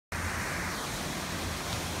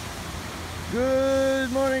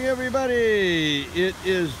Good morning, everybody. It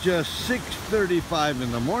is just 6:35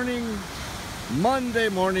 in the morning, Monday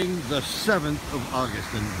morning, the 7th of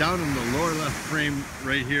August. And down in the lower left frame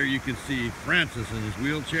right here, you can see Francis in his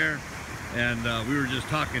wheelchair. And we were just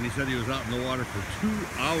talking. He said he was out in the water for 2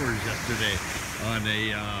 hours yesterday on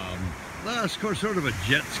a, sort of a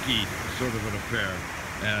jet ski sort of an affair.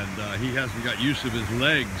 And he hasn't got use of his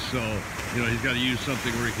legs, so, he's got to use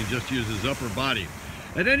something where he can just use his upper body.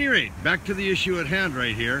 At any rate, back to the issue at hand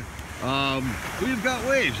right here. We've got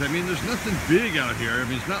waves. I mean, there's nothing big out here. I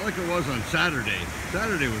mean, it's not like it was on Saturday.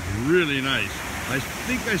 Saturday was really nice. I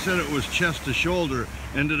think I said it was chest to shoulder,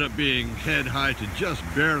 ended up being head high to just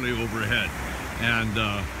barely overhead. And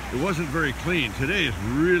it wasn't very clean. Today is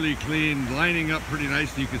really clean, lining up pretty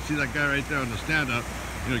nicely. You can see that guy right there on the stand-up,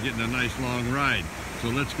 getting a nice long ride. So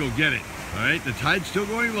let's go get it. All right, the tide's still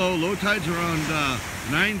going low. Low tide's around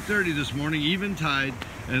 9:30 this morning, even tide,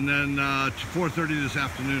 and then 4:30 this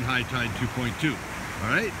afternoon, high tide 2.2. All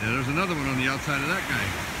right, and there's another one on the outside of that guy.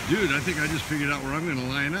 Dude, I think I just figured out where I'm going to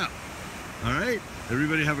line up. All right,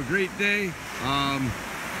 everybody have a great day.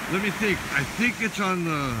 Let me think. I think it's on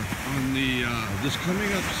the this coming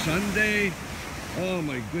up Sunday. Oh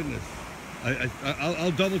my goodness.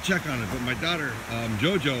 I'll double check on it, but my daughter,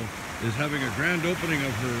 Jojo, is having a grand opening of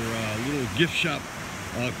her little gift shop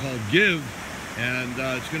called Give, and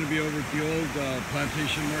it's going to be over at the old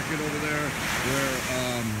plantation market over there where,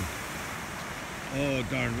 oh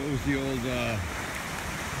darn, what was the old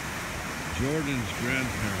Jordan's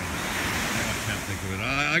grandparents? I can't think of it.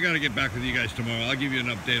 I got to get back with you guys tomorrow. I'll give you an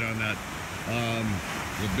update on that.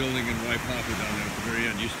 The building in Waipahu down there at the very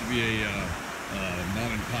end used to be a mom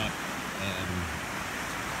and pop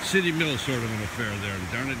City Mill sort of an affair there.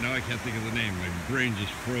 And darn it, now I can't think of the name. My brain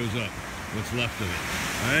just froze up. What's left of it.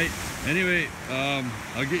 All right. Anyway,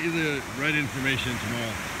 I'll get you the right information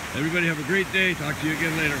tomorrow. Everybody have a great day. Talk to you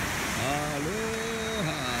again later.